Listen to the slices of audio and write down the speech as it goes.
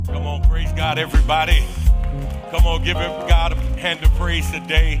Praise God, everybody. Come on, give God a hand of praise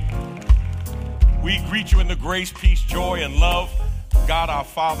today. We greet you in the grace, peace, joy, and love of God our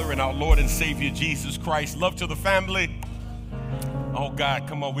Father and our Lord and Savior Jesus Christ. Love to the family. Oh God,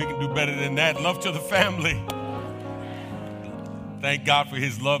 come on, we can do better than that. Love to the family. Thank God for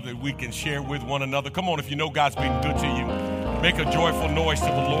his love that we can share with one another. Come on, if you know God's been good to you, make a joyful noise to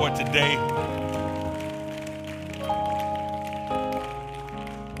the Lord today.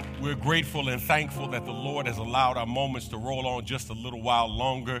 We're grateful and thankful that the Lord has allowed our moments to roll on just a little while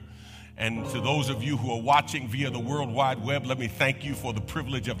longer. And to those of you who are watching via the World Wide Web, let me thank you for the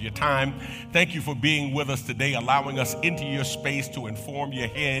privilege of your time. Thank you for being with us today, allowing us into your space to inform your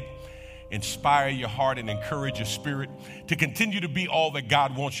head, inspire your heart, and encourage your spirit to continue to be all that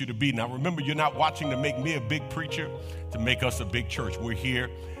God wants you to be. Now, remember, you're not watching to make me a big preacher, to make us a big church. We're here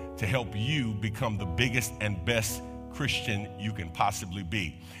to help you become the biggest and best Christian you can possibly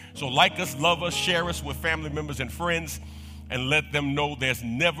be. So like us, love us, share us with family members and friends, and let them know there's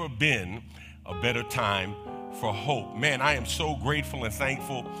never been a better time for hope. Man, I am so grateful and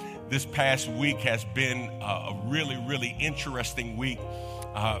thankful. This past week has been a really, really interesting week.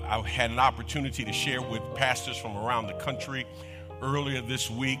 I had an opportunity to share with pastors from around the country earlier this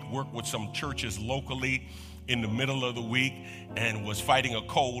week, worked with some churches locally in the middle of the week, and was fighting a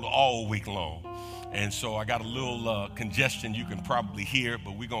cold all week long. And so I got a little congestion you can probably hear,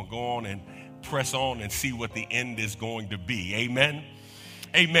 but we're going to go on and press on and see what the end is going to be. Amen?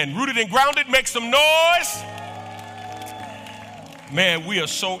 Amen. Rooted and grounded, make some noise. Man, we are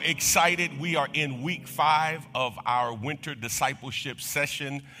so excited. We are in week 5 of our winter discipleship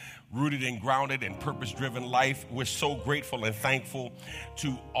session, Rooted and Grounded and Purpose-Driven Life. We're so grateful and thankful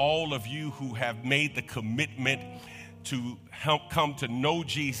to all of you who have made the commitment to help come to know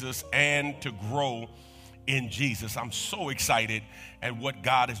Jesus and to grow in Jesus. I'm so excited at what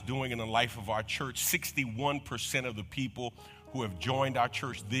God is doing in the life of our church. 61% of the people who have joined our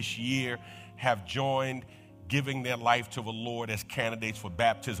church this year have joined giving their life to the Lord as candidates for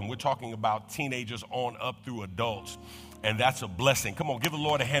baptism. We're talking about teenagers on up through adults, and that's a blessing. Come on, give the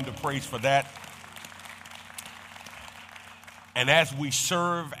Lord a hand of praise for that. And as we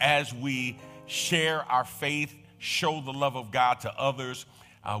serve, as we share our faith, show the love of God to others,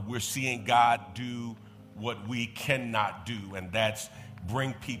 we're seeing God do what we cannot do, and that's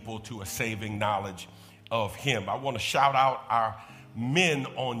bring people to a saving knowledge of him. I want to shout out our men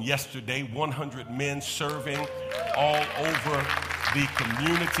on yesterday, 100 men serving all over the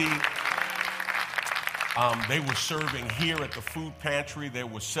community. They were serving here at the food pantry. There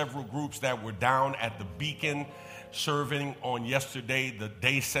were several groups that were down at the Beacon serving on yesterday, the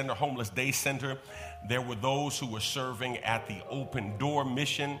day center, homeless day center. There were those who were serving at the Open Door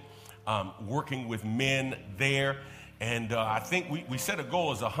Mission, working with men there. And I think we set a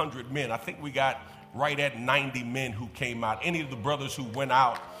goal as 100 men. I think we got right at 90 men who came out. Any of the brothers who went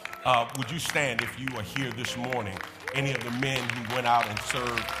out, would you stand if you are here this morning? Any of the men who went out and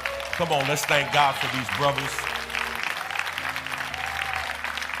served. Come on, let's thank God for these brothers.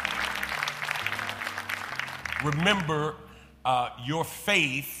 Remember, your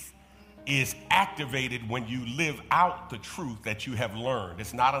faith is activated when you live out the truth that you have learned.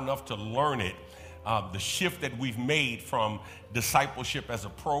 It's not enough to learn it. The shift that we've made from discipleship as a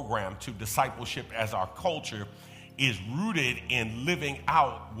program to discipleship as our culture is rooted in living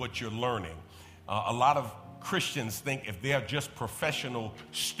out what you're learning. A lot of Christians think if they're just professional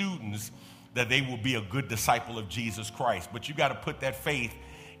students that they will be a good disciple of Jesus Christ. But you got to put that faith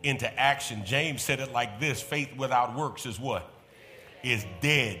into action. James said it like this: faith without works is what? Is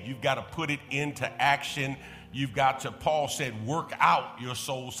dead. You've got to put it into action. You've got to, Paul said, work out your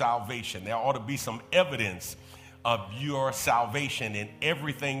soul's salvation. There ought to be some evidence of your salvation in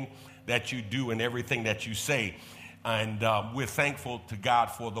everything that you do and everything that you say. And we're thankful to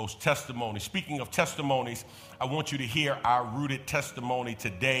God for those testimonies. Speaking of testimonies, I want you to hear our Rooted testimony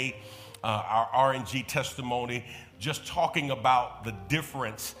today, our RNG testimony, just talking about the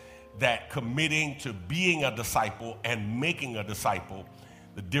difference that committing to being a disciple and making a disciple,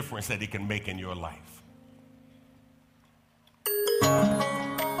 the difference that it can make in your life.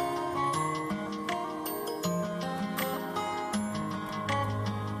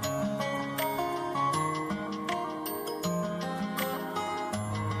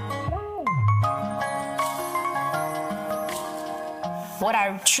 What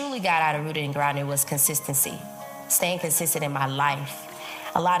I truly got out of Rooted and Grounded was consistency, staying consistent in my life.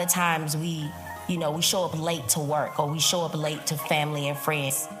 A lot of times we show up late to work or we show up late to family and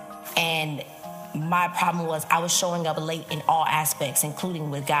friends. And my problem was I was showing up late in all aspects,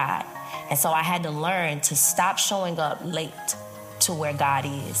 including with God. And so I had to learn to stop showing up late to where God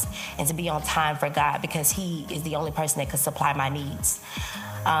is and to be on time for God, because he is the only person that can supply my needs.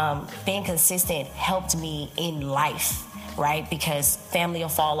 Being consistent helped me in life, right? Because family will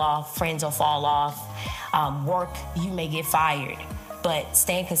fall off, friends will fall off, work, you may get fired. But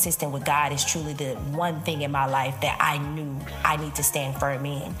staying consistent with God is truly the one thing in my life that I knew I need to stand firm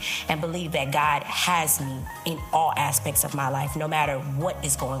in and believe that God has me in all aspects of my life, no matter what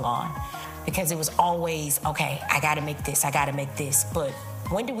is going on. Because it was always, okay, I got to make this, I got to make this. But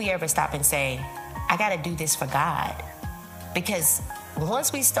when do we ever stop and say, I got to do this for God? Because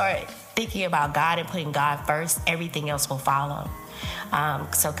once we start thinking about God and putting God first, everything else will follow.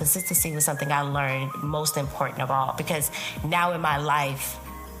 So consistency was something I learned most important of all, because now in my life,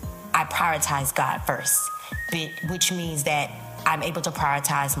 I prioritize God first, which means that I'm able to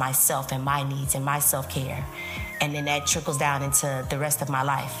prioritize myself and my needs and my self-care. And then that trickles down into the rest of my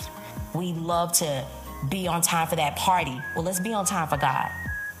life. We love to be on time for that party. Well, let's be on time for God.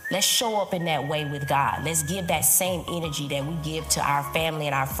 Let's show up in that way with God. Let's give that same energy that we give to our family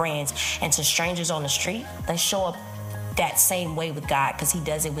and our friends and to strangers on the street. Let's show up that same way with God, because he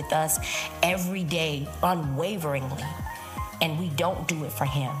does it with us every day, unwaveringly. And we don't do it for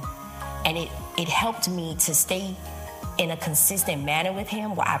him. And it helped me to stay in a consistent manner with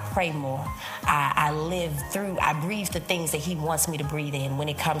him, where I pray more. I breathe the things that he wants me to breathe in when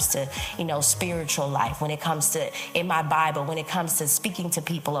it comes to, spiritual life, when it comes to in my Bible, when it comes to speaking to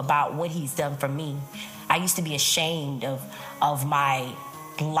people about what he's done for me. I used to be ashamed of my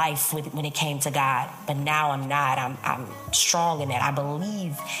life when it came to God, but now I'm not. I'm strong in that. I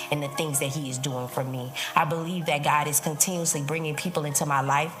believe in the things that he is doing for me. I believe that God is continuously bringing people into my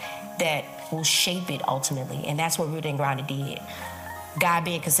life that will shape it ultimately, and that's what Rooted and Grounded did. God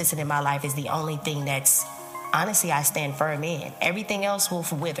being consistent in my life is the only thing that's, honestly, I stand firm in. Everything else will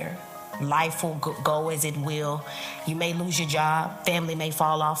wither. Life will go as it will. You may lose your job, family may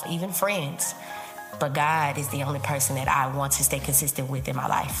fall off, even friends. But God is the only person that I want to stay consistent with in my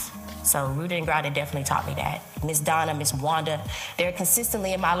life. So Rooted and Grounded definitely taught me that. Miss Donna, Miss Wanda, they're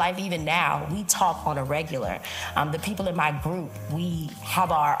consistently in my life even now. We talk on a regular. The people in my group, we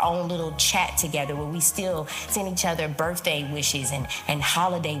have our own little chat together where we still send each other birthday wishes and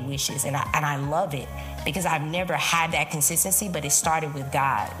holiday wishes. And I love it, because I've never had that consistency, but it started with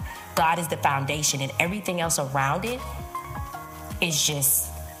God. God is the foundation, and everything else around it is just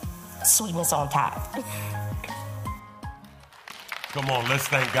sweetness on top. Come on, let's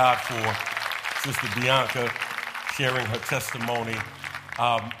thank God for Sister Bianca sharing her testimony.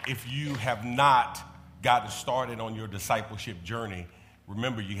 If you have not gotten started on your discipleship journey,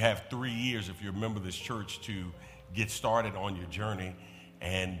 remember you have 3 years, if you're a member of this church, to get started on your journey.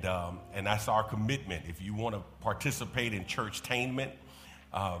 And that's our commitment. If you want to participate in churchtainment,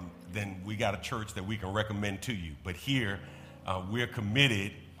 then we got a church that we can recommend to you. But here, we're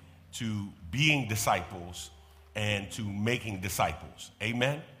committed to being disciples and to making disciples.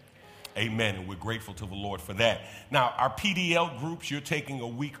 Amen? Amen. And we're grateful to the Lord for that. Now, our PDL groups, you're taking a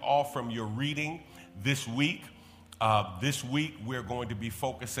week off from your reading this week. This week, we're going to be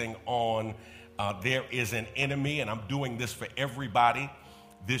focusing on There Is an Enemy, and I'm doing this for everybody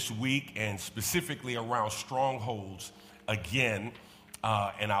this week, and specifically around strongholds again.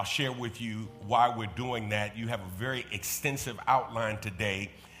 And I'll share with you why we're doing that. You have a very extensive outline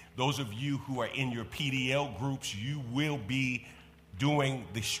today. Those of you who are in your PDL groups, you will be doing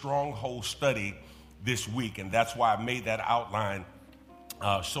the stronghold study this week. And that's why I made that outline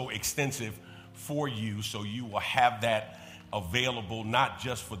so extensive for you. So you will have that available, not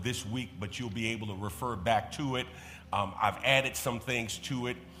just for this week, but you'll be able to refer back to it. I've added some things to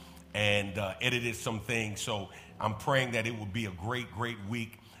it and edited some things. So I'm praying that it will be a great, great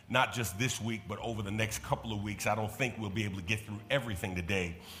week, not just this week, but over the next couple of weeks. I don't think we'll be able to get through everything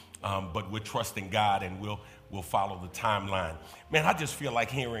today, but we're trusting God, and we'll follow the timeline. Man, I just feel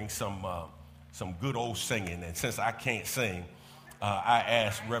like hearing some good old singing, and since I can't sing, I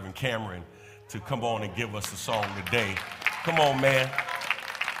asked Reverend Cameron to come on and give us a song today. Come on, man.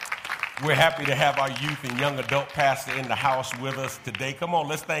 We're happy to have our youth and young adult pastor in the house with us today. Come on,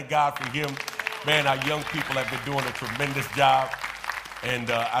 let's thank God for him. Man, our young people have been doing a tremendous job.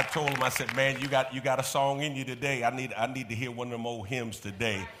 And I told him, I said, man, you got a song in you today. I need to hear one of them old hymns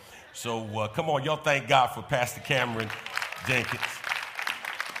today. So come on, y'all thank God for Pastor Cameron Jenkins.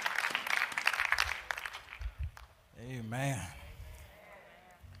 Amen.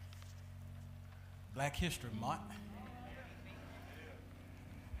 Black History Month.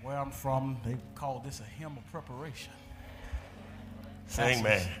 Where I'm from, they call this a hymn of preparation.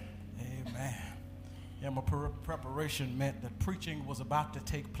 Amen. Amen. Hymn of preparation meant that preaching was about to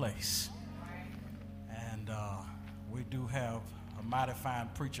take place. And we do have a mighty fine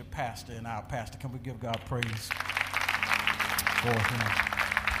preacher, pastor, and our pastor. Can we give God praise for him?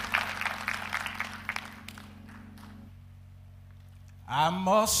 I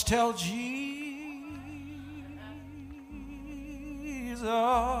must tell Jesus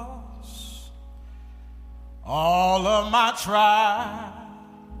all of my trials.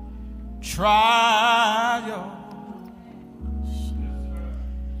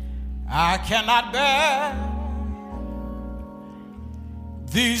 I cannot bear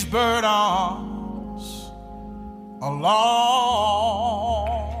these burdens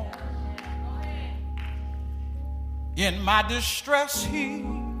alone. In my distress, He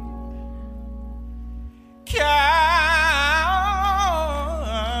kindly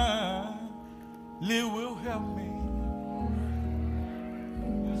will help me.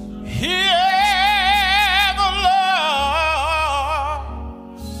 He ever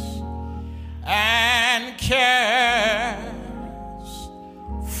loves and cares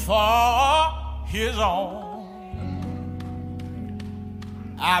for His own.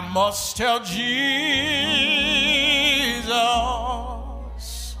 I must tell Jesus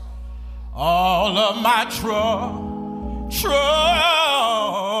all of my trouble.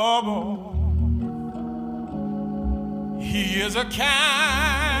 He is a kind,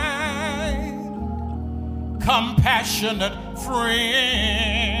 compassionate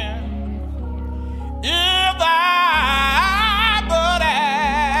friend. If I but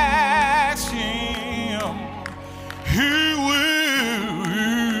ask Him, He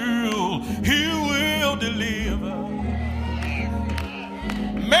will deliver.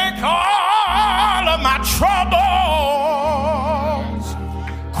 Make all of my troubles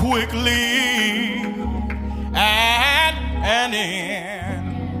quickly and in.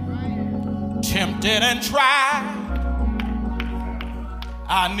 Tempted and tried,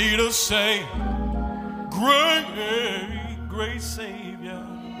 I need a say, great Savior,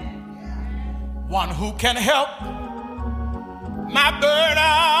 one who can help my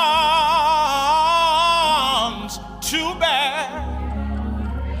burdens to bear.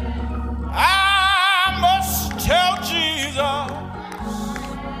 I must tell Jesus,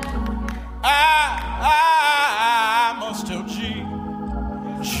 I must tell Jesus,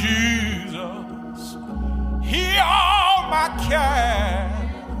 He all my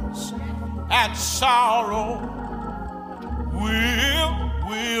cares and sorrow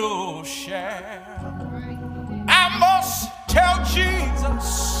will share. I must tell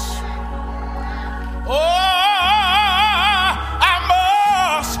Jesus, I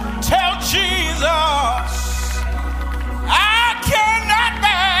must tell Jesus, I cannot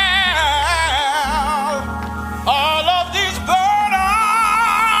bear all of these burdens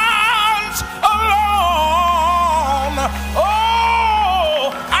alone.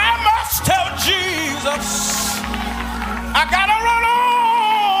 Oh, I must tell Jesus, I gotta run on.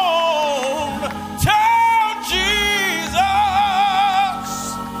 Tell Jesus,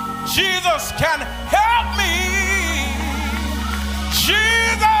 Jesus can help me.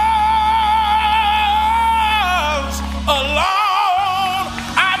 Jesus alone,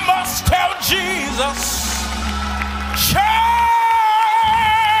 I must tell Jesus. Church,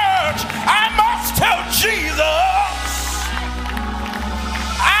 I must tell Jesus,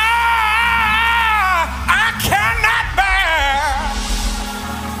 I cannot bear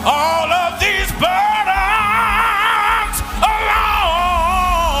all of these burdens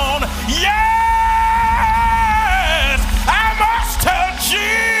alone. Yes, I must tell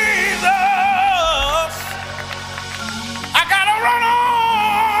Jesus, I gotta run on.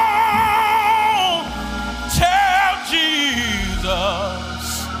 Tell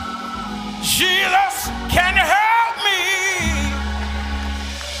Jesus, Jesus can help me.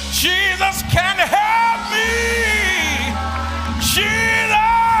 Jesus can help me. Jesus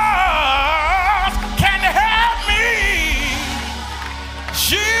can help me.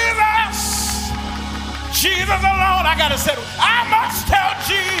 Jesus alone, I gotta say, I must tell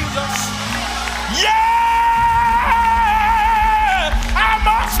Jesus. Yeah, I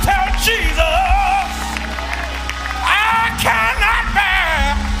must tell Jesus, I cannot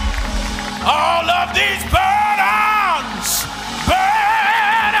bear all of these burdens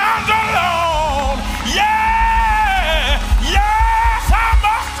alone. Yeah, yes, I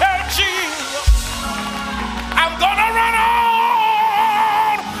must tell Jesus, I'm gonna run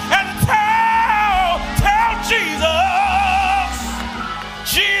on and tell Jesus,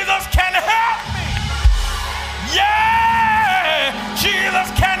 Jesus can help me. Yeah,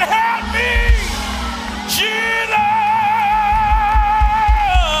 Jesus can help me. Jesus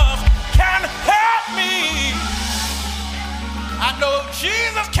can help me. I know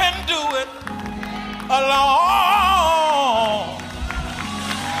Jesus can do it alone.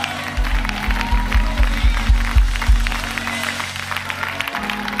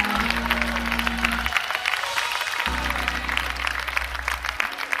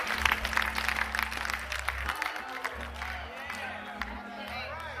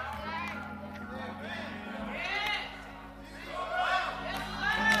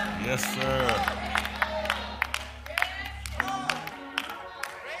 Yes, sir.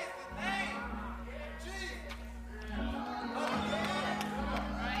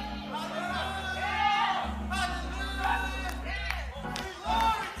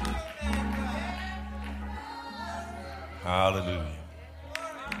 Hallelujah.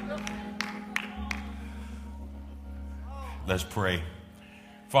 Let's pray.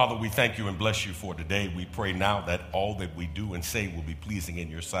 Father, we thank you and bless you for today. We pray now that all that we do and say will be pleasing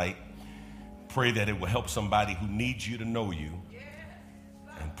in your sight. Pray that it will help somebody who needs you to know you.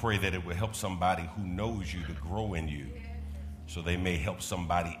 And pray that it will help somebody who knows you to grow in you so they may help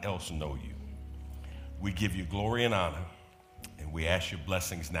somebody else know you. We give you glory and honor, and we ask your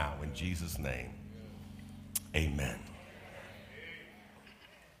blessings now in Jesus' name. Amen.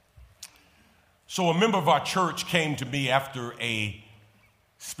 So a member of our church came to me after a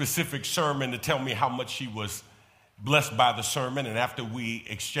specific sermon to tell me how much she was blessed by the sermon. And after we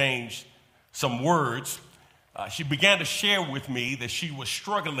exchanged some words, she began to share with me that she was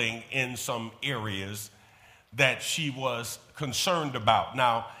struggling in some areas that she was concerned about.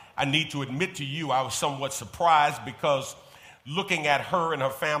 Now, I need to admit to you, I was somewhat surprised because looking at her and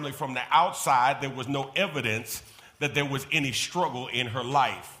her family from the outside, there was no evidence that there was any struggle in her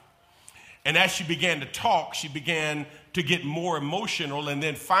life. And as she began to talk, she began to get more emotional and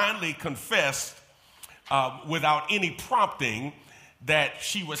then finally confessed without any prompting that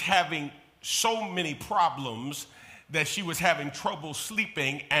she was having so many problems that she was having trouble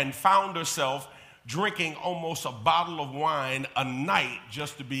sleeping and found herself drinking almost a bottle of wine a night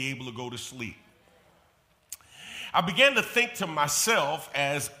just to be able to go to sleep. I began to think to myself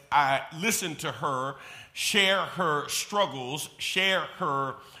as I listened to her share her struggles, share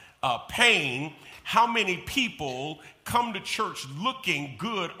her pain, how many people come to church looking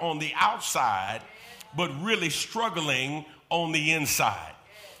good on the outside, but really struggling on the inside.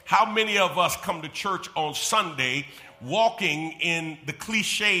 How many of us come to church on Sunday walking in the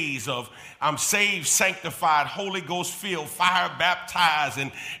cliches of I'm saved, sanctified, Holy Ghost filled, fire baptized,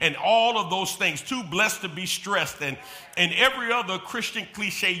 and all of those things, too blessed to be stressed, and every other Christian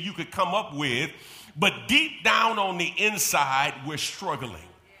cliche you could come up with, but deep down on the inside, we're struggling,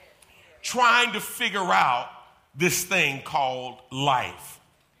 trying to figure out this thing called life.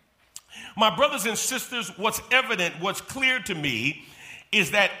 My brothers and sisters, what's evident, what's clear to me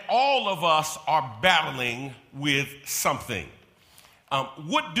is that all of us are battling with something.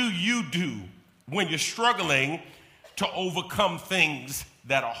 What do you do when you're struggling to overcome things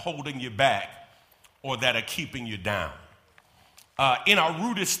that are holding you back or that are keeping you down? In our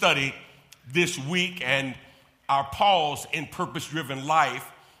Rooted study this week and our pause in purpose-driven life,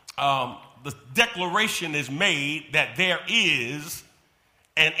 the declaration is made that there is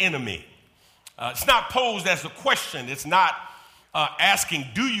an enemy. It's not posed as a question. It's not asking,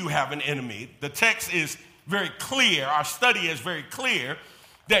 do you have an enemy? The text is very clear. Our study is very clear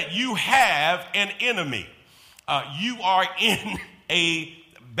that you have an enemy. You are in a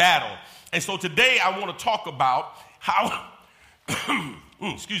battle. And so today I want to talk about how,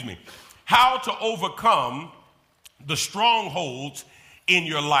 how to overcome the strongholds in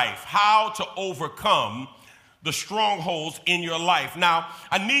your life. How to overcome the strongholds in your life. Now,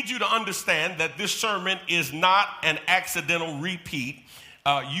 I need you to understand that this sermon is not an accidental repeat.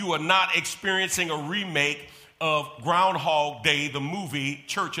 You are not experiencing a remake of Groundhog Day, the movie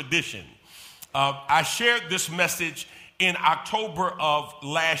Church Edition. I shared this message in October of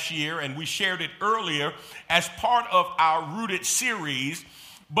last year, and we shared it earlier as part of our Rooted series.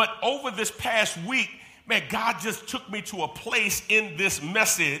 But over this past week, man, God just took me to a place in this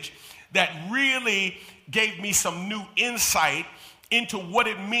message that really gave me some new insight into what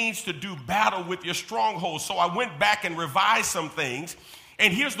it means to do battle with your strongholds. So I went back and revised some things.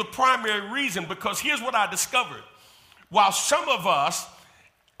 And here's the primary reason, because here's what I discovered. While some of us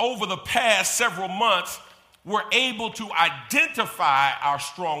over the past several months were able to identify our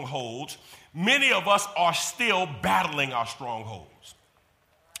strongholds, many of us are still battling our strongholds.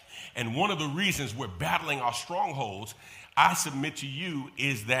 And one of the reasons we're battling our strongholds, I submit to you,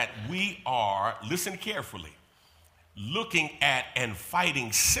 is that we are, listen carefully, looking at and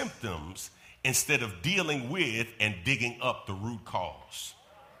fighting symptoms instead of dealing with and digging up the root cause.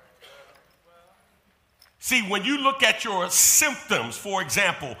 See, when you look at your symptoms, for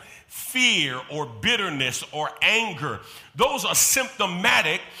example, fear or bitterness or anger, those are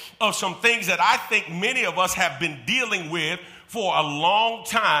symptomatic of some things that I think many of us have been dealing with for a long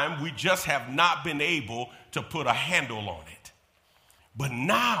time. We just have not been able to put a handle on it. But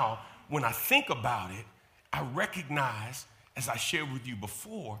now, when I think about it, I recognize, as I shared with you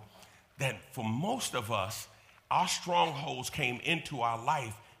before, that for most of us, our strongholds came into our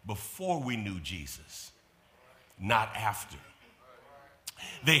life before we knew Jesus, not after.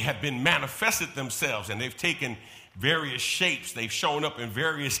 They have been manifested themselves, and they've taken various shapes. They've shown up in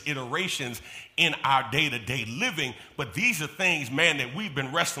various iterations in our day-to-day living. But these are things, man, that we've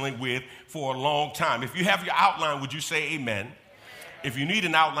been wrestling with for a long time. If you have your outline, would you say amen? If you need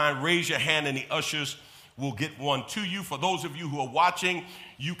an outline, raise your hand and the ushers will get one to you. For those of you who are watching,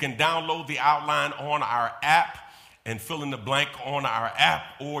 you can download the outline on our app and fill in the blank on our app,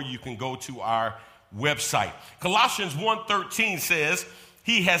 or you can go to our website. Colossians 1:13 says,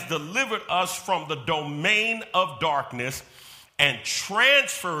 he has delivered us from the domain of darkness and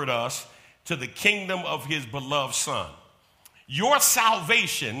transferred us to the kingdom of his beloved Son. Your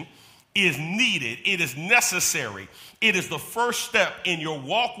salvation is needed. It is necessary. It is the first step in your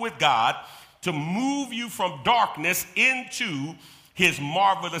walk with God to move you from darkness into his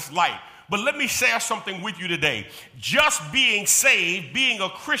marvelous light. But let me share something with you today. Just being saved, being a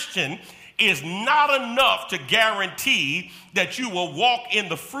Christian, is not enough to guarantee that you will walk in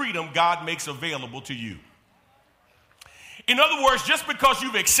the freedom God makes available to you. In other words, just because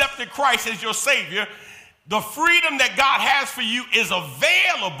you've accepted Christ as your Savior, the freedom that God has for you is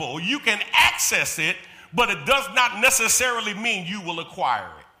available. You can access it, but it does not necessarily mean you will acquire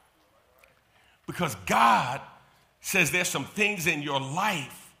it. Because God says there's some things in your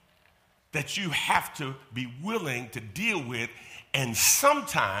life that you have to be willing to deal with. And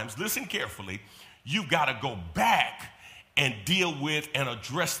sometimes, listen carefully, you've got to go back and deal with and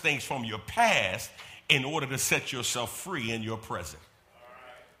address things from your past in order to set yourself free in your present.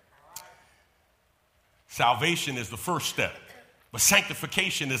 Salvation is the first step, but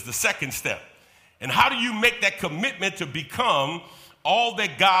sanctification is the second step. And how do you make that commitment to become all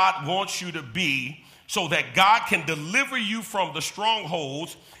that God wants you to be so that God can deliver you from the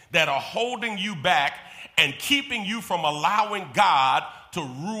strongholds that are holding you back and keeping you from allowing God to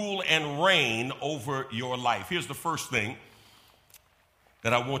rule and reign over your life? Here's the first thing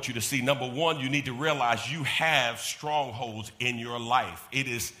that I want you to see. Number one, you need to realize you have strongholds in your life. It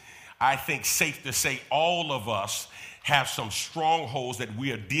is, I think, safe to say all of us have some strongholds that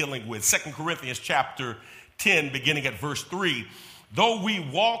we are dealing with. 2 Corinthians chapter 10, beginning at verse 3. Though we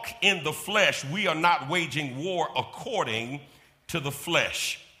walk in the flesh, we are not waging war according to the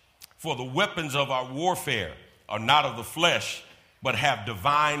flesh. For the weapons of our warfare are not of the flesh, but have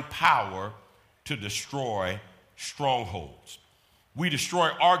divine power to destroy strongholds. We destroy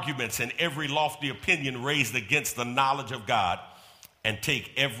arguments and every lofty opinion raised against the knowledge of God and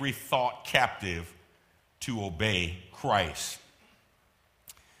take every thought captive to obey Christ.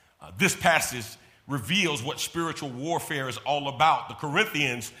 This passage reveals what spiritual warfare is all about. The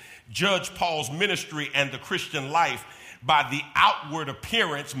Corinthians judged Paul's ministry and the Christian life by the outward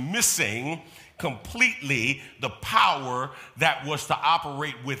appearance missing completely the power that was to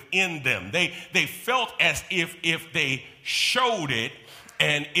operate within them. They felt as if they showed it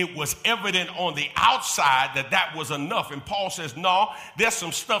and it was evident on the outside that was enough. And Paul says, no, there's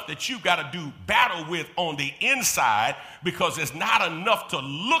some stuff that you got to do battle with on the inside, because it's not enough to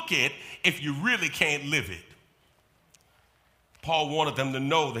look it if you really can't live it. Paul wanted them to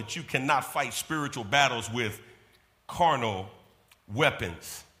know that you cannot fight spiritual battles with carnal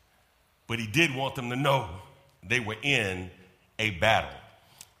weapons. But he did want them to know they were in a battle.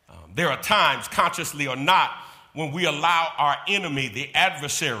 There are times, consciously or not, when we allow our enemy, the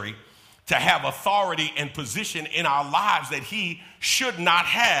adversary, to have authority and position in our lives that he should not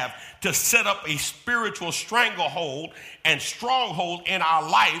have, to set up a spiritual stranglehold and stronghold in our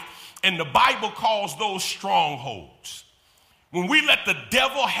life. And the Bible calls those strongholds. When we let the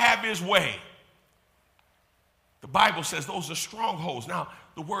devil have his way, the Bible says those are strongholds. Now,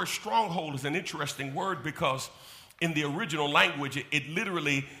 the word stronghold is an interesting word because in the original language, it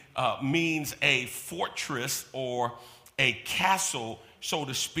literally means a fortress or a castle, so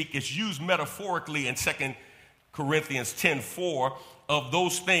to speak. It's used metaphorically in 2 Corinthians 10:4 of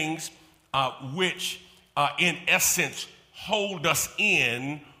those things which in essence hold us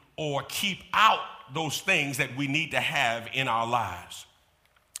in or keep out those things that we need to have in our lives.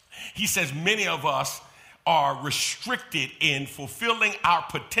 He says many of us are restricted in fulfilling our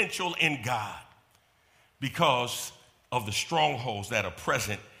potential in God because of the strongholds that are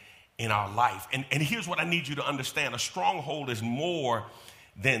present in our life. And here's what I need you to understand. A stronghold is more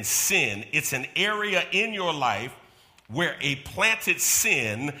than sin. It's an area in your life where a planted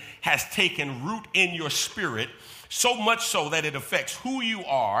sin has taken root in your spirit, so much so that it affects who you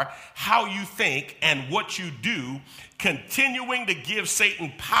are, how you think, and what you do, continuing to give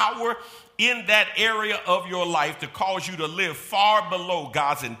Satan power in that area of your life to cause you to live far below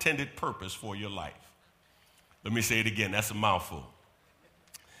God's intended purpose for your life. Let me say it again. That's a mouthful.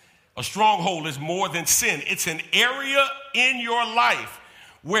 A stronghold is more than sin. It's an area in your life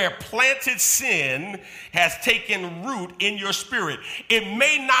where planted sin has taken root in your spirit. It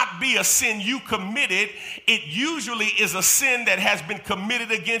may not be a sin you committed. It usually is a sin that has been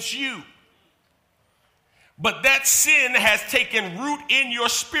committed against you. But that sin has taken root in your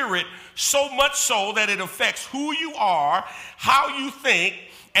spirit, so much so that it affects who you are, how you think,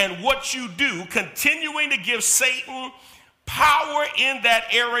 and what you do, continuing to give Satan power in that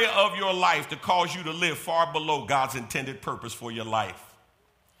area of your life to cause you to live far below God's intended purpose for your life.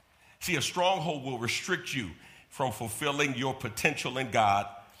 See, a stronghold will restrict you from fulfilling your potential in God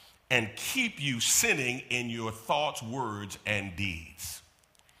and keep you sinning in your thoughts, words, and deeds.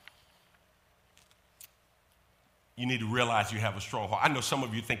 You need to realize you have a stronghold. I know some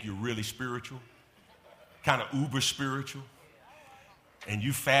of you think you're really spiritual, kind of uber spiritual, and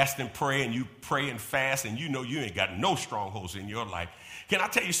you fast and pray and fast, and you know you ain't got no strongholds in your life. Can I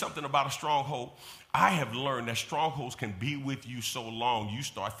tell you something about a stronghold? I have learned that strongholds can be with you so long, you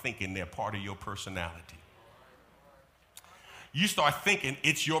start thinking they're part of your personality. You start thinking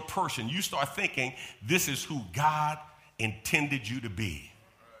it's your person. You start thinking this is who God intended you to be.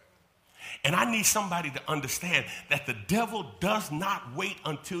 And I need somebody to understand that the devil does not wait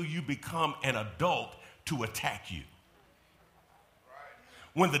until you become an adult to attack you.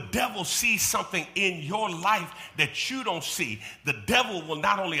 When the devil sees something in your life that you don't see, the devil will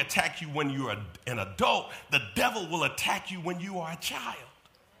not only attack you when you're an adult, the devil will attack you when you are a child.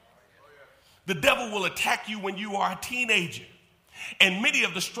 The devil will attack you when you are a teenager. And many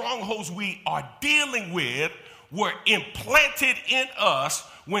of the strongholds we are dealing with were implanted in us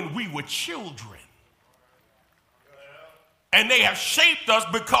when we were children. And they have shaped us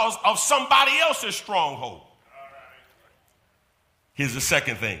because of somebody else's stronghold. Here's the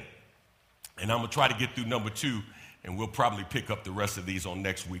second thing, and I'm going to try to get through number 2, and we'll probably pick up the rest of these on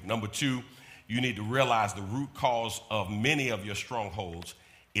next week. Number 2, you need to realize the root cause of many of your strongholds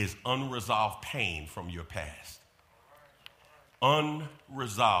is unresolved pain from your past.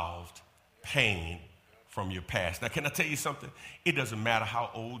 Unresolved pain from your past. Now, can I tell you something? It doesn't matter how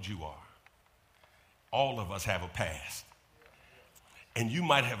old you are. All of us have a past. And you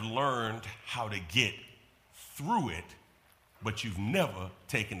might have learned how to get through it, but you've never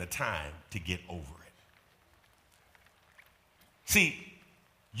taken the time to get over it. See,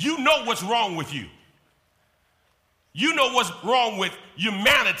 you know what's wrong with you. You know what's wrong with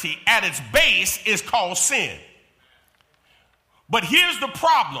humanity at its base is called sin. But here's the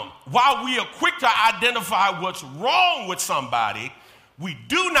problem. While we are quick to identify what's wrong with somebody, we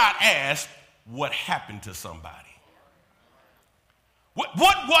do not ask what happened to somebody. What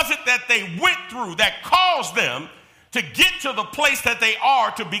was it that they went through that caused them to get to the place that they are,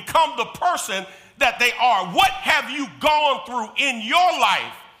 to become the person that they are? What have you gone through in your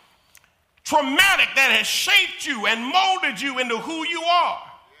life, traumatic, that has shaped you and molded you into who you are?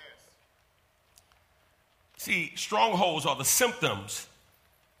 See, strongholds are the symptoms,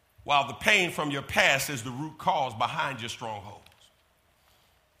 while the pain from your past is the root cause behind your strongholds.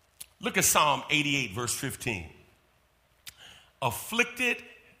 Look at Psalm 88, verse 15. Afflicted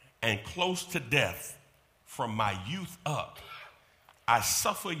and close to death, from my youth up, I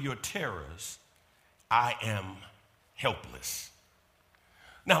suffer your terrors. I am helpless.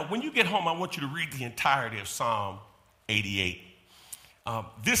 Now, when you get home, I want you to read the entirety of Psalm 88.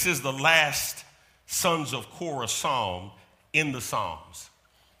 This is the last Sons of Korah psalm in the Psalms.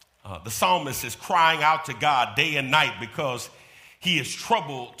 The psalmist is crying out to God day and night because he is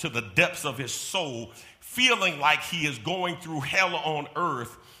troubled to the depths of his soul, feeling like he is going through hell on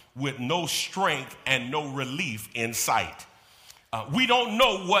earth with no strength and no relief in sight. We don't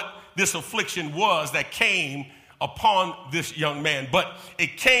know what this affliction was that came upon this young man, but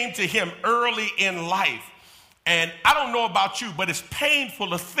it came to him early in life. And I don't know about you, but it's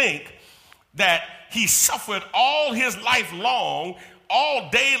painful to think that he suffered all his life long, all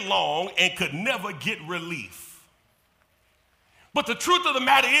day long, and could never get relief. But the truth of the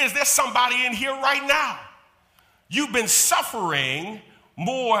matter is, there's somebody in here right now. You've been suffering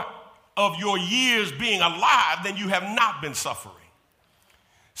more of your years being alive than you have not been suffering.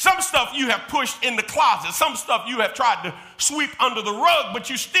 Some stuff you have pushed in the closet. Some stuff you have tried to sweep under the rug, but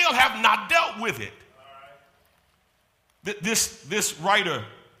you still have not dealt with it. This writer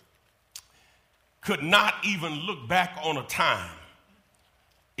could not even look back on a time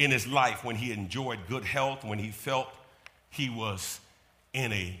in his life when he enjoyed good health, when he felt he was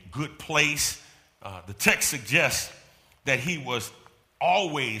in a good place. The text suggests that he was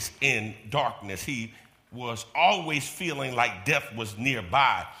always in darkness. He was always feeling like death was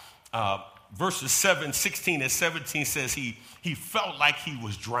nearby. verses 16 and 17 says he felt like he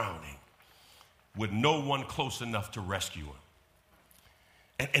was drowning with no one close enough to rescue him.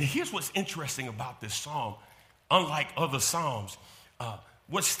 And here's what's interesting about this psalm. Unlike other psalms,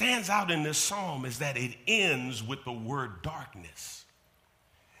 what stands out in this psalm is that it ends with the word darkness.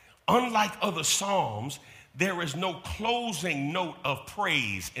 Unlike other psalms, there is no closing note of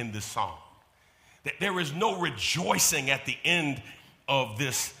praise in this psalm. There is no rejoicing at the end of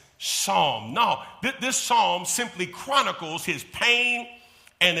this psalm. No, this psalm simply chronicles his pain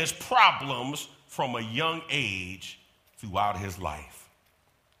and his problems from a young age throughout his life.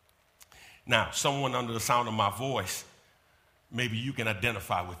 Now, someone under the sound of my voice, maybe you can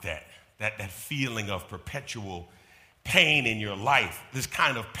identify with that feeling of perpetual pain in your life, this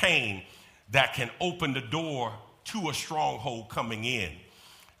kind of pain that can open the door to a stronghold coming in,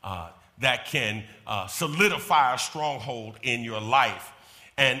 that can solidify a stronghold in your life.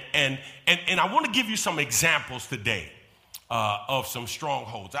 And I want to give you some examples today of some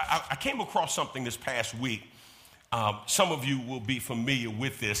strongholds. I came across something this past week. Some of you will be familiar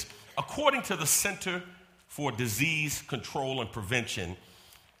with this. According to the Center for Disease Control and Prevention,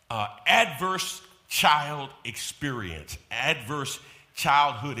 adverse childhood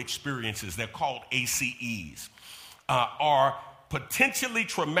experiences, they're called ACEs, are potentially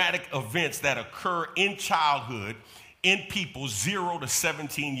traumatic events that occur in childhood in people 0 to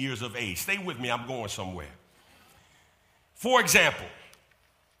 17 years of age. Stay with me, I'm going somewhere. For example,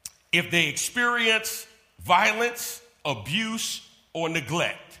 if they experience violence, abuse, or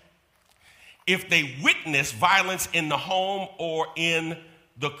neglect, if they witness violence in the home or in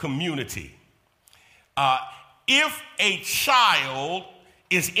the community, if a child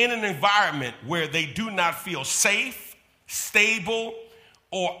is in an environment where they do not feel safe, stable,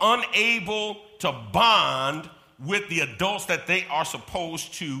 or unable to bond with the adults that they are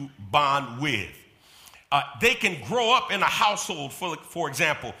supposed to bond with. They can grow up in a household, for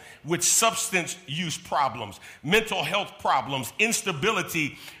example, with substance use problems, mental health problems,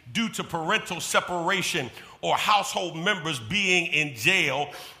 instability due to parental separation, or household members being in jail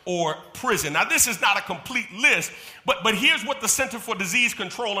or prison. Now, this is not a complete list, but here's what the Center for Disease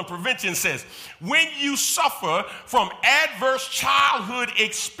Control and Prevention says. When you suffer from adverse childhood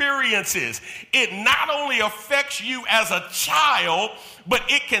experiences, it not only affects you as a child, but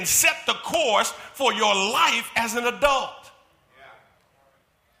it can set the course for your life as an adult.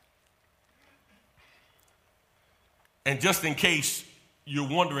 And just in case you're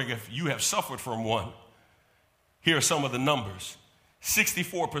wondering if you have suffered from one, here are some of the numbers.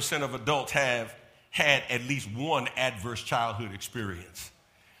 64% of adults have had at least one adverse childhood experience.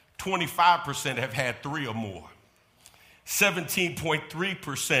 25% have had 3 or more.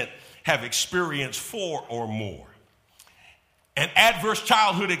 17.3% have experienced 4 or more. And adverse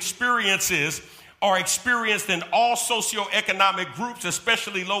childhood experiences are experienced in all socioeconomic groups,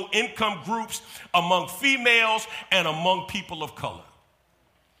 especially low-income groups, among females and among people of color.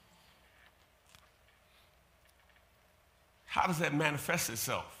 How does that manifest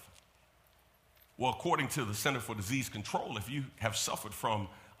itself? Well, according to the Center for Disease Control, if you have suffered from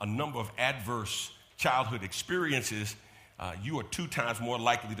a number of adverse childhood experiences, you are 2 times more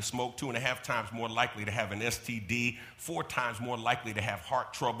likely to smoke, 2.5 times more likely to have an STD, 4 times more likely to have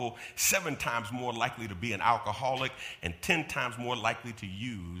heart trouble, 7 times more likely to be an alcoholic, and 10 times more likely to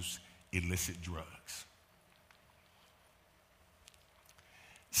use illicit drugs.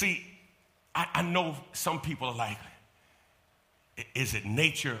 See, I know some people are like, is it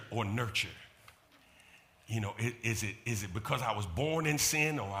nature or nurture? You know, is it because I was born in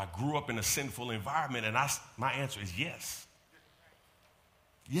sin or I grew up in a sinful environment? And my answer is yes.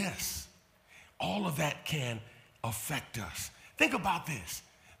 Yes. All of that can affect us. Think about this.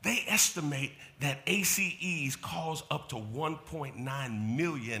 They estimate that ACEs cause up to 1.9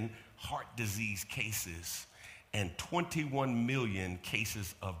 million heart disease cases and 21 million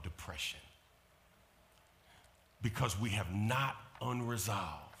cases of depression, because we have not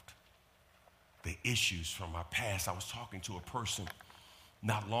unresolved the issues from our past. I was talking to a person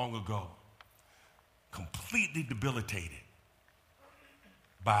not long ago, completely debilitated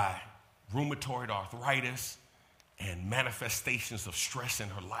by rheumatoid arthritis and manifestations of stress in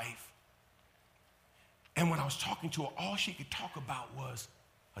her life. And when I was talking to her, all she could talk about was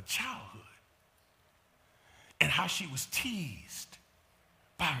her childhood and how she was teased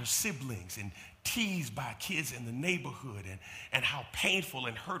by her siblings and teased by kids in the neighborhood, and how painful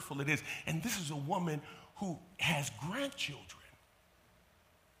and hurtful it is. And this is a woman who has grandchildren,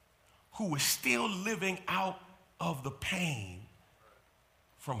 who is still living out of the pain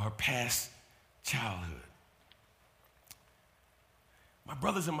from her past childhood. My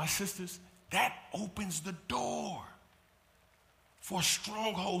brothers and my sisters, that opens the door for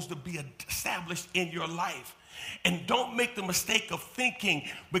strongholds to be established in your life. And don't make the mistake of thinking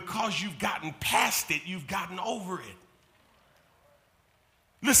because you've gotten past it, you've gotten over it.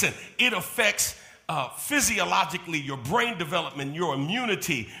 Listen, it affects physiologically your brain development, your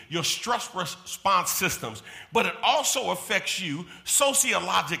immunity, your stress response systems, but it also affects you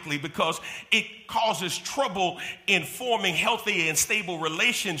sociologically because it causes trouble in forming healthy and stable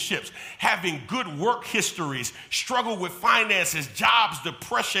relationships, having good work histories, struggle with finances, jobs,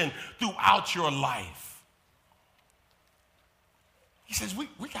 depression throughout your life. He says we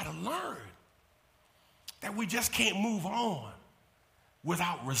got to learn that we just can't move on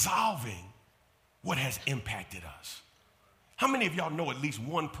without resolving what has impacted us. How many of y'all know at least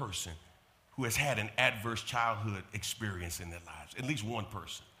one person who has had an adverse childhood experience in their lives? At least one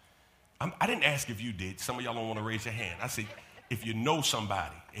person. I didn't ask if you did. Some of y'all don't want to raise your hand. I say, if you know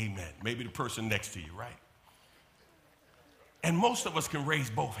somebody, amen. Maybe the person next to you, right? And most of us can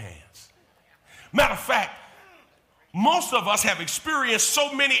raise both hands. Matter of fact, most of us have experienced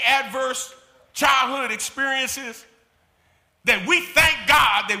so many adverse childhood experiences that we thank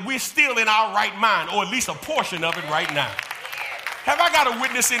God that we're still in our right mind, or at least a portion of it right now. Have I got a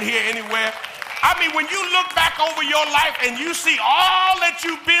witness in here anywhere? I mean, when you look back over your life and you see all that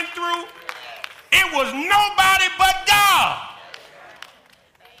you've been through, it was nobody but God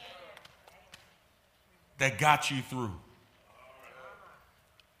that got you through.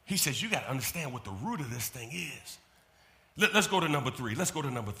 He says, you got to understand what the root of this thing is. Let's go to number three.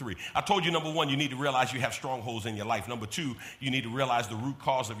 I told you, number one, you need to realize you have strongholds in your life. Number two, you need to realize the root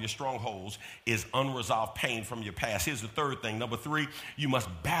cause of your strongholds is unresolved pain from your past. Here's the third thing. Number three, you must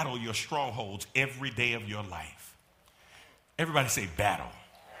battle your strongholds every day of your life. Everybody say battle.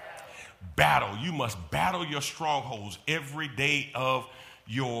 Battle. You must battle your strongholds every day of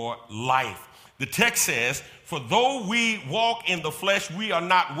your life. The text says, for though we walk in the flesh, we are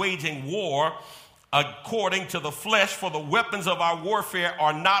not waging war according to the flesh, for the weapons of our warfare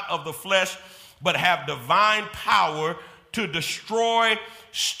are not of the flesh, but have divine power to destroy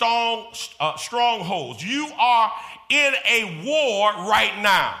strongholds. You are in a war right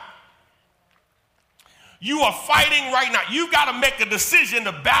now. You are fighting right now. You've got to make a decision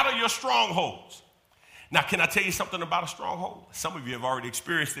to battle your strongholds. Now, can I tell you something about a stronghold? Some of you have already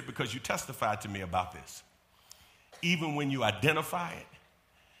experienced it because you testified to me about this. Even when you identify it,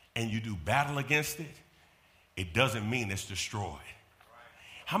 and you do battle against it, it doesn't mean it's destroyed.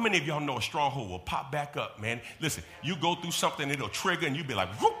 How many of y'all know a stronghold will pop back up, man? Listen, you go through something, it'll trigger, and you'll be like,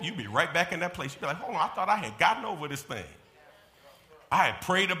 whoop, you'll be right back in that place. You'll be like, hold on, I thought I had gotten over this thing. I had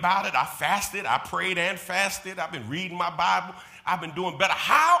prayed about it. I fasted. I prayed and fasted. I've been reading my Bible. I've been doing better.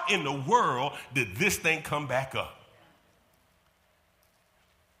 How in the world did this thing come back up?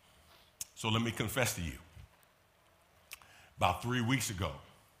 So let me confess to you. About 3 weeks ago,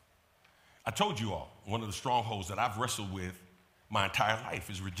 I told you all, one of the strongholds that I've wrestled with my entire life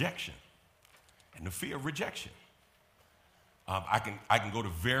is rejection and the fear of rejection. I can go to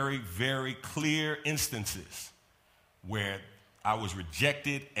very, very clear instances where I was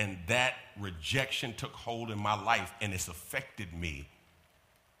rejected and that rejection took hold in my life and it's affected me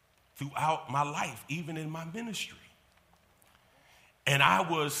throughout my life, even in my ministry. And I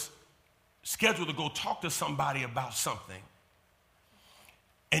was scheduled to go talk to somebody about something.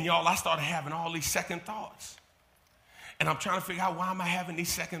 And y'all, I started having all these second thoughts. And I'm trying to figure out, why am I having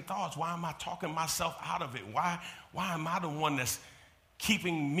these second thoughts? Why am I talking myself out of it? Why am I the one that's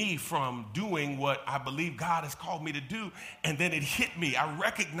keeping me from doing what I believe God has called me to do? And then it hit me. I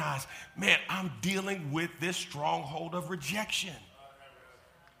recognized, man, I'm dealing with this stronghold of rejection.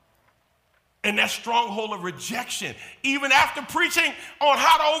 And that stronghold of rejection, even after preaching on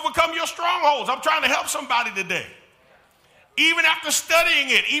how to overcome your strongholds, I'm trying to help somebody today. Even after studying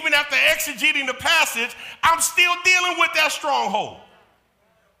it, even after exegeting the passage, I'm still dealing with that stronghold.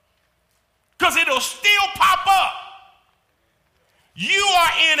 Because it'll still pop up. You are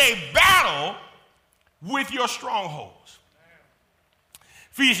in a battle with your strongholds.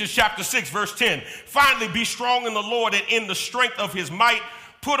 Ephesians chapter 6, verse 10. Finally, be strong in the Lord and in the strength of his might.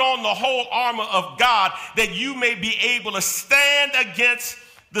 Put on the whole armor of God that you may be able to stand against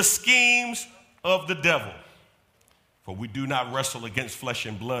the schemes of the devil. For we do not wrestle against flesh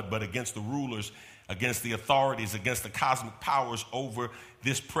and blood, but against the rulers, against the authorities, against the cosmic powers over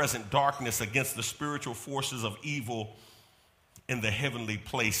this present darkness, against the spiritual forces of evil in the heavenly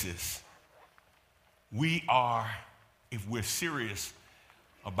places. We are, if we're serious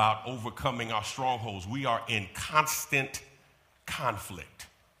about overcoming our strongholds, we are in constant conflict.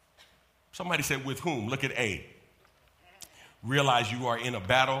 Somebody said, with whom? Look at A. Realize you are in a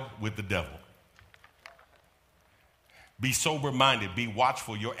battle with the devil. Be sober-minded, be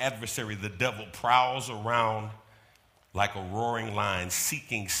watchful. Your adversary, the devil, prowls around like a roaring lion,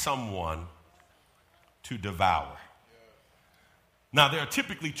 seeking someone to devour. Now, there are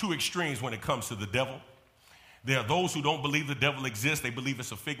typically two extremes when it comes to the devil. There are those who don't believe the devil exists. They believe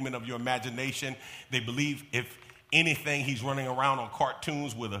it's a figment of your imagination. They believe, if anything, he's running around on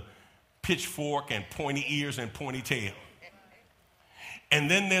cartoons with a pitchfork and pointy ears and pointy tail. And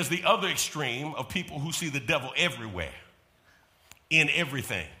then there's the other extreme of people who see the devil everywhere, in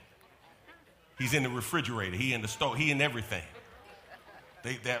everything. He's in the refrigerator, he in the stove, he in everything.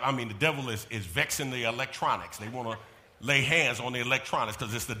 The devil is vexing the electronics. They want to lay hands on the electronics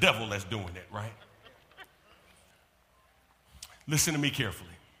because it's the devil that's doing it, right? Listen to me carefully.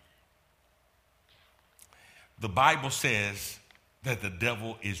 The Bible says that the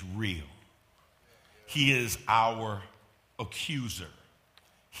devil is real. He is our accuser.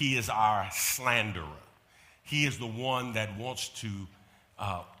 He is our slanderer. He is the one that wants to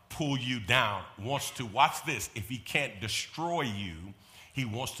pull you down, wants to, watch this, if he can't destroy you, he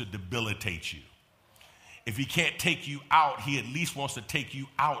wants to debilitate you. If he can't take you out, he at least wants to take you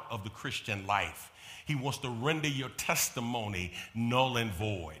out of the Christian life. He wants to render your testimony null and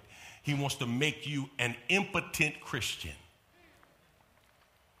void. He wants to make you an impotent Christian.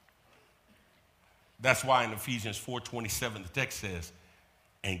 That's why in Ephesians 4:27, the text says,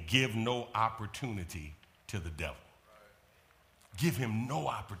 and give no opportunity to the devil. Give him no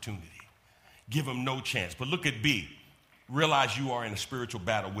opportunity. Give him no chance. But look at B. Realize you are in a spiritual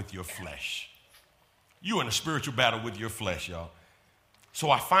battle with your flesh. You're in a spiritual battle with your flesh, y'all. So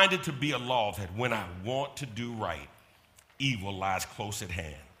I find it to be a law that when I want to do right, evil lies close at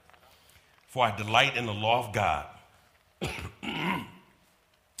hand. For I delight in the law of God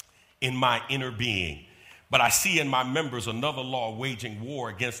in my inner being. But I see in my members another law waging war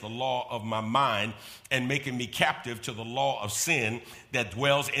against the law of my mind and making me captive to the law of sin that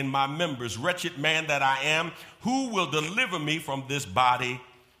dwells in my members. Wretched man that I am, who will deliver me from this body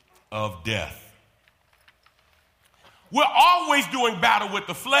of death? We're always doing battle with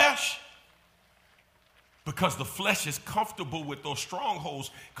the flesh because the flesh is comfortable with those strongholds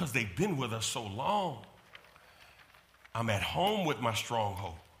because they've been with us so long. I'm at home with my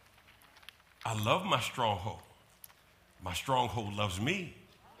stronghold. I love my stronghold. My stronghold loves me.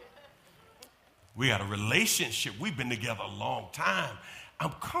 We got a relationship. We've been together a long time.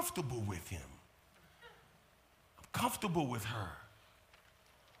 I'm comfortable with him. I'm comfortable with her.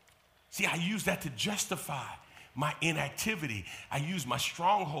 See, I use that to justify my inactivity. I use my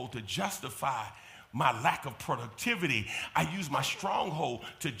stronghold to justify my lack of productivity. I use my stronghold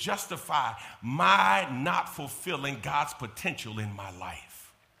to justify my not fulfilling God's potential in my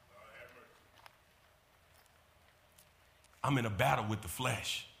life. I'm in a battle with the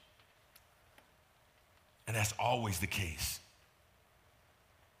flesh. And that's always the case.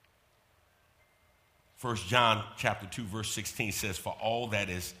 1 John chapter 2, verse 16 says, for all that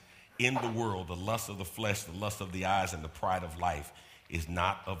is in the world, the lust of the flesh, the lust of the eyes, and the pride of life is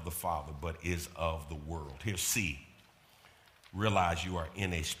not of the Father, but is of the world. Here, C, realize you are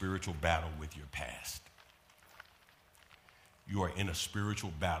in a spiritual battle with your past. You are in a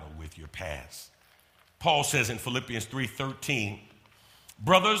spiritual battle with your past. Paul says in Philippians 3:13,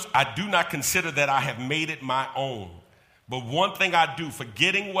 brothers, I do not consider that I have made it my own, but one thing I do,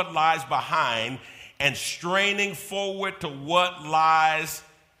 forgetting what lies behind and straining forward to what lies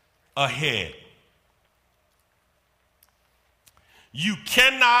ahead. You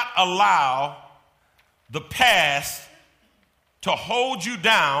cannot allow the past to hold you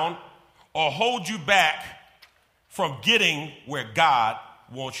down or hold you back from getting where God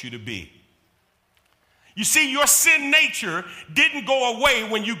wants you to be. You see, your sin nature didn't go away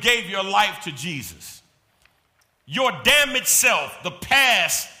when you gave your life to Jesus. Your damaged self, the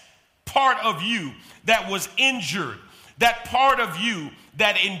past part of you that was injured, that part of you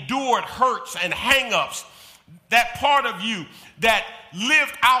that endured hurts and hang-ups, that part of you that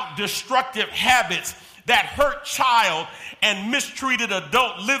lived out destructive habits, that hurt child and mistreated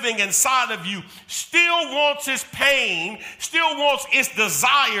adult living inside of you still wants its pain, still wants its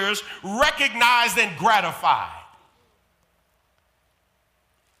desires recognized and gratified.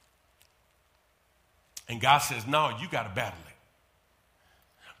 And God says, no, you got to battle it.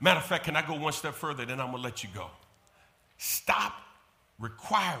 Matter of fact, can I go one step further, then I'm going to let you go. Stop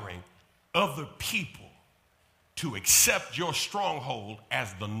requiring other people to accept your stronghold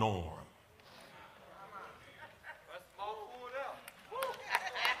as the norm.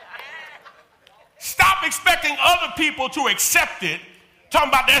 Stop expecting other people to accept it, talking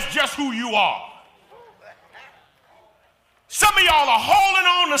about that's just who you are. Some of y'all are holding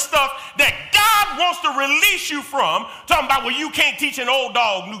on to stuff that God wants to release you from, talking about, well, you can't teach an old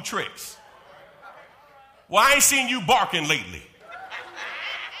dog new tricks. Well, I ain't seen you barking lately.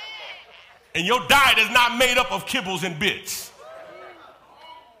 And your diet is not made up of kibbles and bits.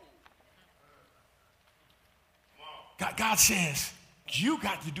 God says, you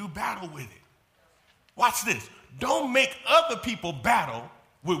got to do battle with it. Watch this. Don't make other people battle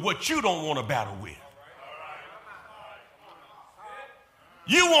with what you don't want to battle with.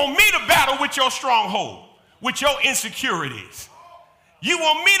 You want me to battle with your stronghold, with your insecurities. You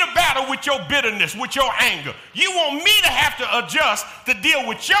want me to battle with your bitterness, with your anger. You want me to have to adjust to deal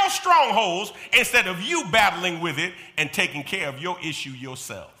with your strongholds instead of you battling with it and taking care of your issue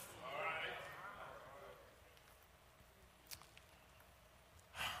yourself.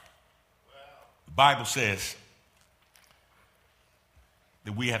 The Bible says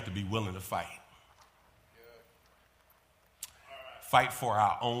that we have to be willing to fight. Fight for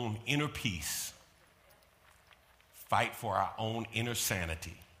our own inner peace. Fight for our own inner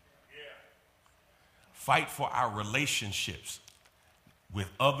sanity. Fight for our relationships with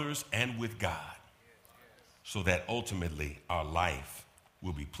others and with God so that ultimately our life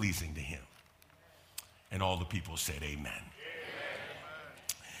will be pleasing to him. And all the people said amen.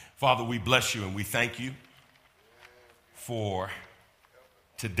 Father, we bless you and we thank you for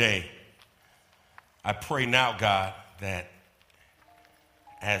today. I pray now, God, that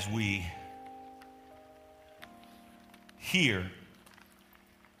as we hear,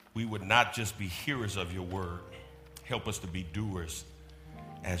 we would not just be hearers of your word. Help us to be doers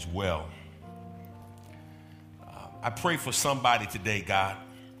as well. I pray for somebody today, God,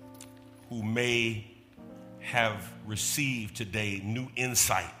 who may have received today new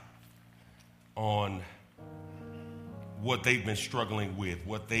insight on what they've been struggling with,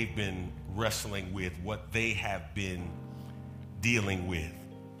 what they've been wrestling with, what they have been dealing with.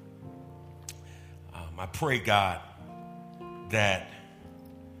 I pray, God, that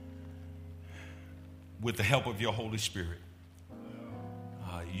with the help of your Holy Spirit,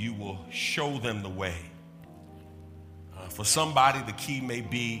 you will show them the way. For somebody, the key may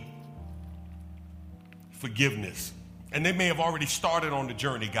be forgiveness. And they may have already started on the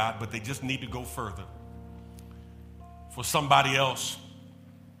journey, God, but they just need to go further. For somebody else,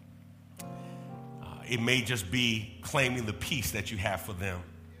 it may just be claiming the peace that you have for them.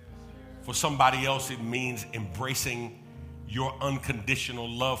 For somebody else, it means embracing your unconditional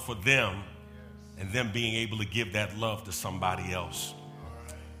love for them and them being able to give that love to somebody else.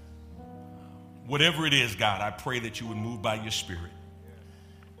 Whatever it is, God, I pray that you would move by your Spirit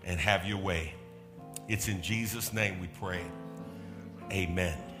and have your way. It's in Jesus' name we pray.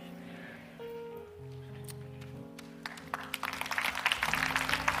 Amen.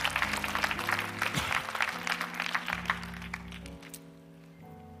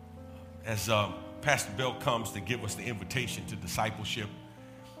 As Pastor Bell comes to give us the invitation to discipleship,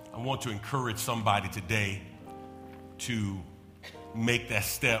 I want to encourage somebody today to make that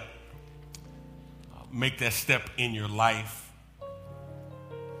step in your life,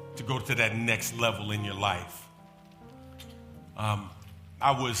 to go to that next level in your life. I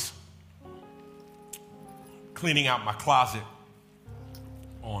was cleaning out my closet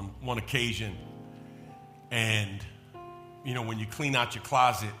on one occasion, and you know, when you clean out your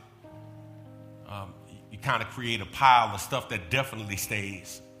closet, you kind of create a pile of stuff that definitely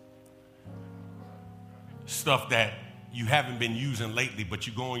stays. Stuff that you haven't been using lately, but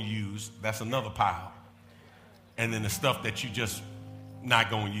you're going to use, that's another pile. And then the stuff that you just not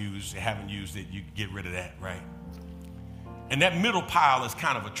going to use, you haven't used it, you get rid of that, right? And that middle pile is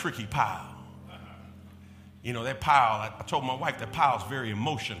kind of a tricky pile. You know, that pile, I told my wife that pile is very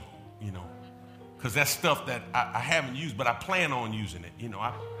emotional, you know, because that's stuff that I haven't used, but I plan on using it. You know,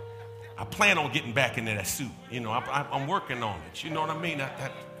 I plan on getting back into that suit. You know, I'm working on it. You know what I mean?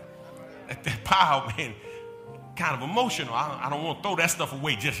 That pile, man, kind of emotional. I don't want to throw that stuff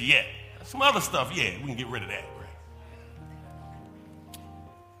away just yet. Some other stuff, yeah, we can get rid of that, right?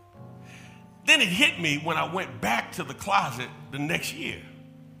 Then it hit me when I went back to the closet the next year.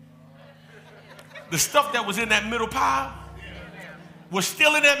 The stuff that was in that middle pile was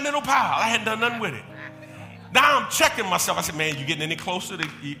still in that middle pile. I hadn't done nothing with it. Now I'm checking myself. I said, man, you getting any closer?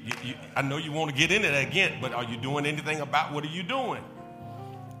 I know you want to get into that again, but are you doing anything about what are you doing?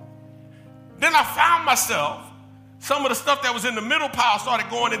 Then I found myself, some of the stuff that was in the middle pile started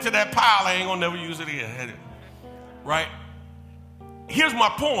going into that pile. I ain't going to never use it again. Right? Here's my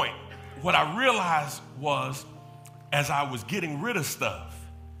point. What I realized was, as I was getting rid of stuff,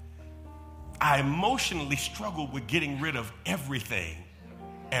 I emotionally struggled with getting rid of everything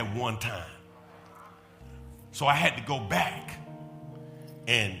at one time. So I had to go back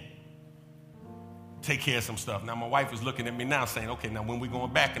and take care of some stuff. Now, my wife is looking at me now saying, okay, now when we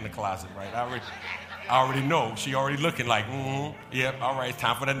going back in the closet, right? I already know. She already looking like, yep, all right, it's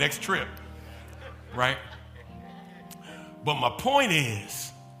time for the next trip, right? But my point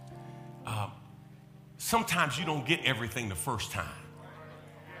is, sometimes you don't get everything the first time,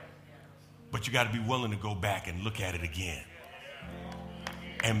 but you got to be willing to go back and look at it again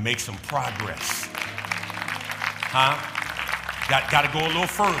and make some progress. Got to go a little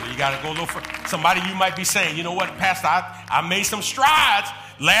further. You got to go a little further. Somebody, you might be saying, you know what, Pastor, I made some strides.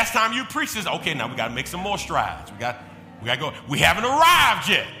 Last time you preached this, okay, now we got to make some more strides. We got to go. We haven't arrived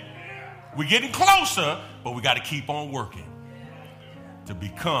yet. We're getting closer, but we got to keep on working to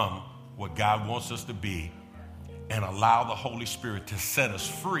become what God wants us to be and allow the Holy Spirit to set us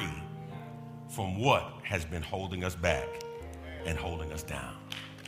free from what has been holding us back and holding us down.